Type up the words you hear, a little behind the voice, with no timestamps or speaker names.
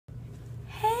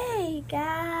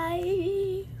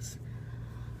Hey guys!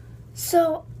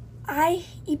 So I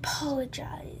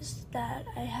apologize that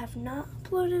I have not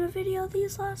uploaded a video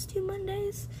these last 2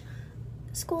 Mondays.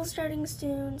 School's starting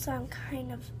soon, so I'm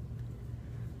kind of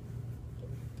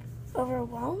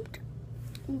overwhelmed.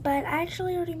 But I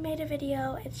actually already made a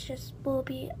video. It's just will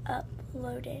be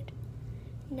uploaded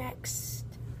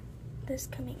this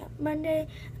coming up Monday.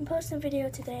 I'm posting a video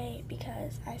today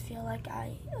because I feel like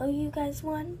I owe you guys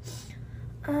one.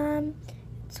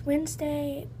 It's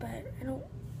Wednesday, but I don't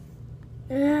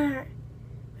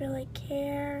really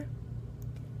care.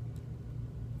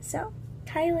 So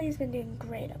Kylie's been doing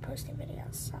great at posting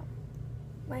videos. So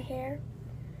my hair,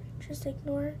 just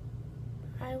ignore.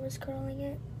 I was curling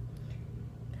it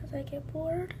because I get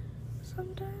bored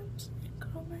sometimes and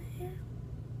curl my hair.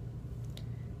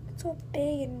 It's all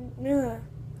big and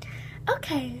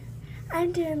Okay,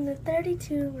 I'm doing the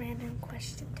 32 random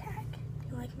question tag.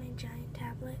 You like my giant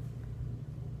tablet?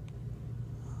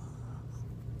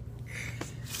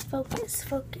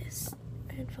 Focus.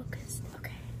 And focused.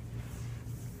 Okay.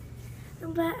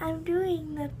 But I'm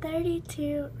doing the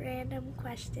 32 random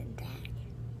question tag.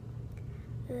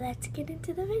 Let's get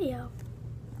into the video.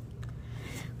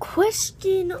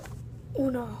 Question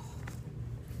 1.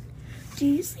 Do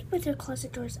you sleep with your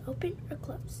closet doors open or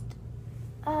closed?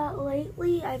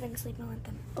 Lately I've been sleeping with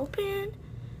them open,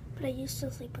 but I used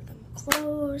to sleep with them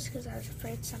closed because I was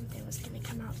afraid something was going to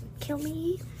come out and kill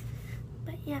me.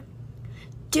 But yeah.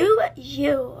 Do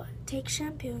you take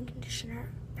shampoo and conditioner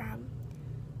from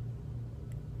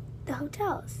the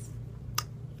hotels?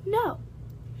 No,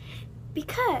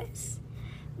 because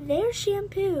their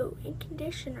shampoo and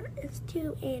conditioner is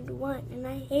 2-in-1, and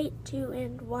I hate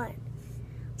 2-in-1.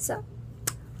 So,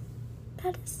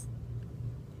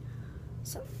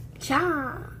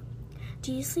 yeah.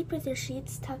 Do you sleep with your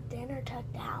sheets tucked in or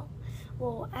tucked out?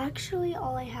 Well, actually,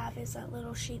 all I have is that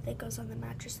little sheet that goes on the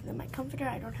mattress and then my comforter.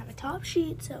 I don't have a top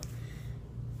sheet, so,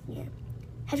 yeah.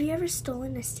 Have you ever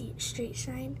stolen a street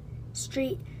sign?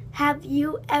 Have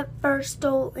you ever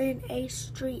stolen a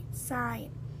street sign?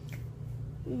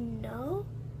 No?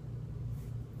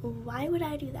 Why would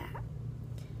I do that?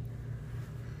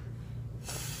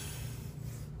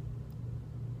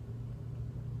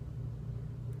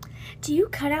 Do you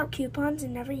cut out coupons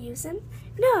and never use them?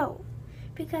 No,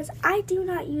 because I do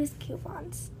not use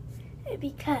coupons.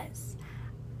 Because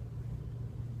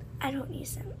I don't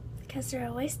use them. Because they're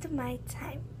a waste of my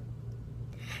time.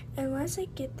 Unless I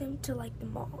get them to like the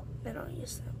mall, then I'll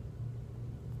use them.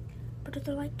 But if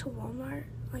they're like to Walmart,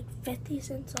 like 50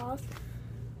 cents off,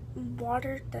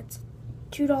 water that's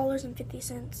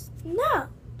 $2.50. No,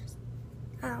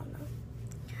 I don't know.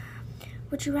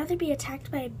 Would you rather be attacked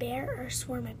by a bear or a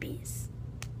swarm of bees?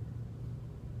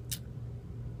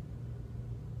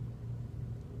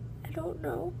 I don't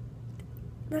know.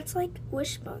 That's like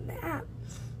Wishbone, the app.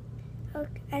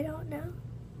 Okay, I don't know.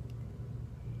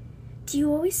 Do you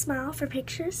always smile for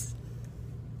pictures?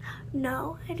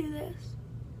 No, I do this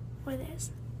or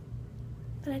this.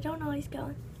 But I don't always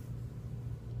go.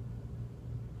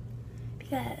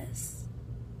 Because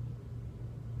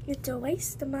it's a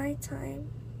waste of my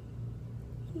time.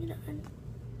 You know, and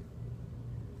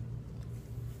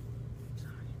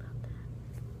sorry about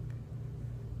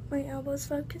that. My elbow's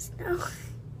focused now.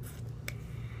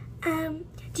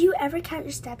 Do you ever count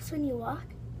your steps when you walk?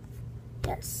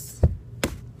 Yes.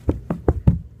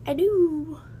 I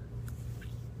do.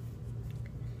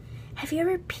 Have you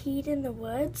ever peed in the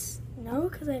woods? No,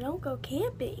 because I don't go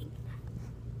camping.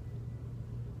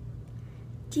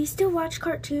 Do you still watch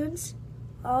cartoons?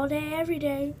 All day, every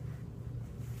day.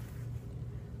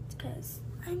 Because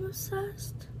I'm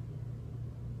obsessed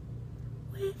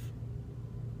with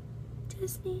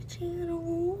Disney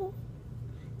Channel.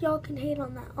 Y'all can hate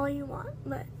on that all you want,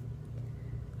 but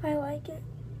I like it.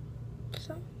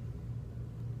 So,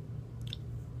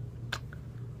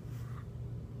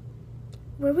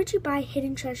 where would you buy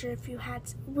hidden treasure if you had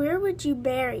some? Where would you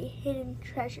bury hidden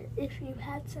treasure if you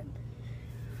had some?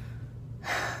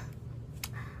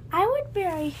 I would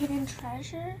bury hidden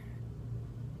treasure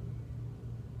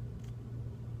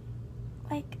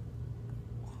like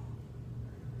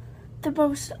the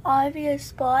most obvious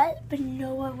spot, but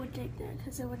no one would dig there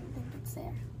because they wouldn't think it's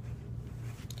there.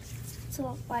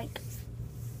 So like,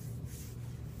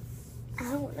 I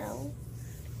don't know,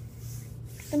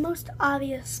 the most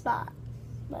obvious spot,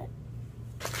 but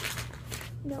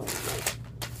no.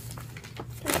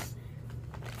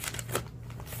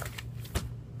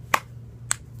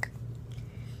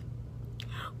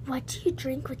 What do you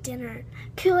drink with dinner?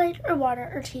 Kool-Aid or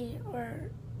water or tea or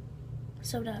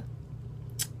soda?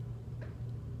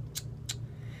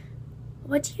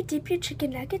 What do you dip your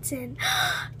chicken nuggets in?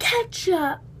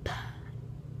 Ketchup!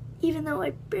 Even though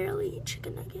I barely eat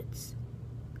chicken nuggets.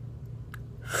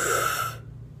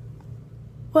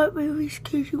 What movies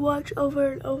can you watch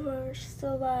over and over and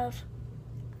still love?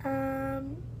 High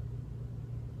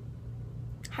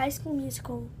School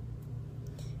Musical.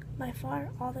 By far,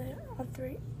 all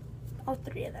three of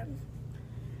them.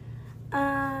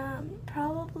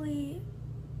 Probably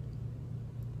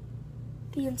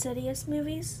the Insidious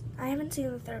movies. I haven't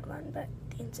seen the third one, but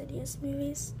the Insidious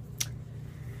movies.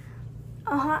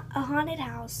 A Haunted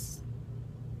House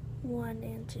 1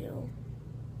 and 2.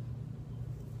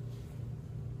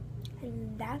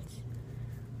 And that's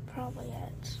probably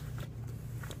it.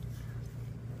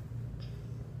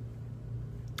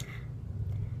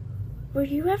 Were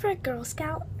you ever a Girl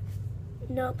Scout?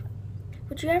 Nope.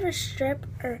 Would you ever strip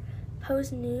or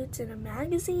pose nudes in a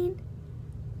magazine?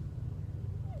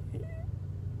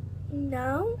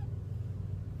 No.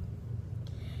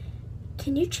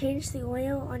 Can you change the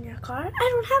oil on your car? I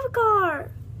don't have a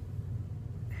car.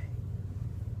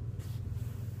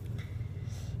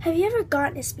 Have you ever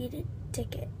gotten a speeding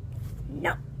ticket?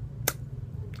 No.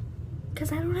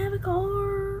 Because I don't have a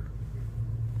car.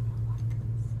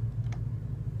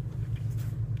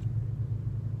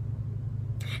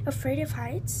 Afraid of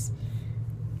heights?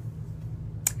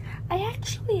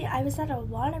 I was at a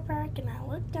water park and I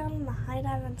looked down on the high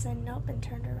dive and said nope and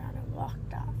turned around and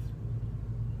walked off.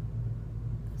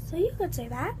 So you could say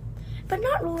that, but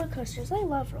not roller coasters. I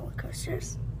love roller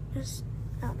coasters. Just,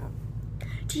 I don't know.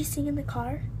 Do you sing in the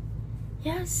car?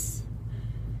 Yes.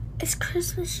 Is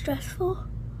Christmas stressful?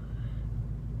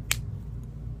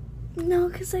 No,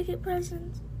 because I get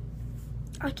presents.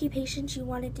 Occupations you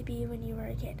wanted to be when you were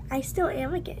a kid. I still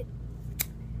am a kid.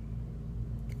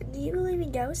 Do you believe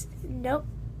in ghosts? Nope.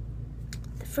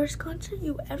 The first concert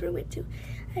you ever went to?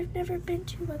 I've never been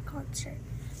to a concert,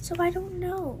 so I don't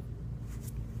know.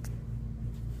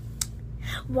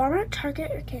 Walmart,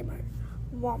 Target, or Kmart?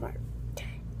 Walmart.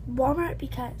 Walmart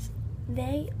because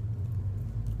they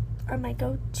are my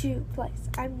go-to place.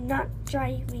 I'm not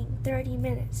driving 30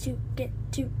 minutes to get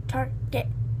to Target.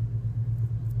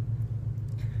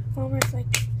 Walmart's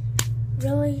like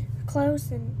really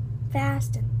close and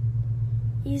fast and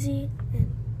easy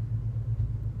and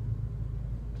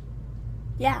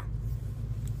yeah.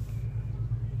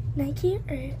 Nike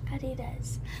or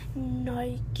Adidas?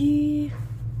 Nike.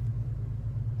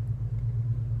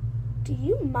 Do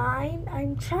you mind?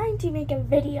 I'm trying to make a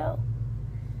video.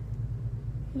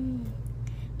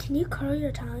 Can you curl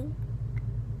your tongue?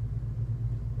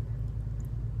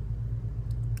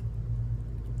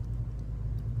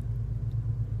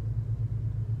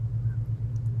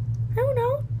 I don't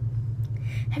know.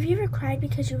 Have you ever cried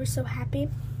because you were so happy?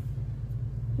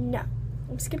 No.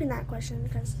 I'm skipping that question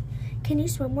because can you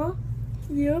swim well?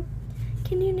 Yep.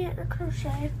 Can you knit or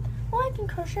crochet? Well, I can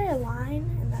crochet a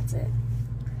line and that's it.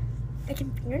 I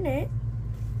can finger knit.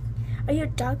 Are you a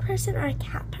dog person or a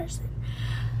cat person?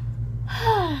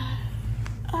 I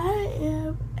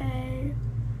am a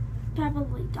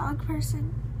probably dog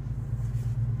person.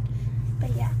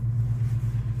 But yeah.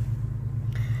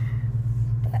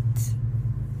 But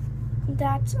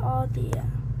that's all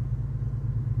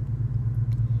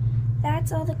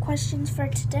the questions for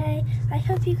today. I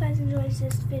hope you guys enjoyed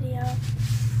this video.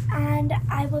 And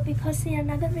I will be posting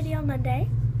another video Monday.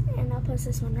 And I'll post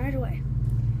this one right away.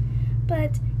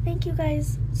 But thank you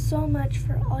guys so much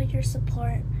for all your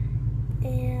support.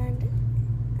 And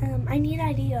I need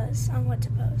ideas on what to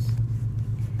post.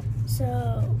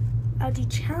 So I'll do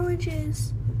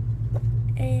challenges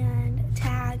and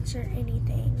tags or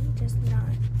anything, just not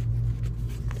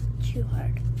too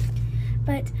hard.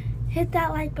 But hit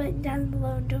that like button down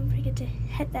below and don't forget to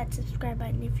hit that subscribe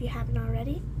button if you haven't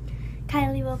already.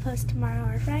 Kylie will post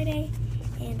tomorrow or Friday,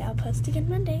 and I'll post again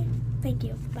Monday. Thank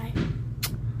you. Bye.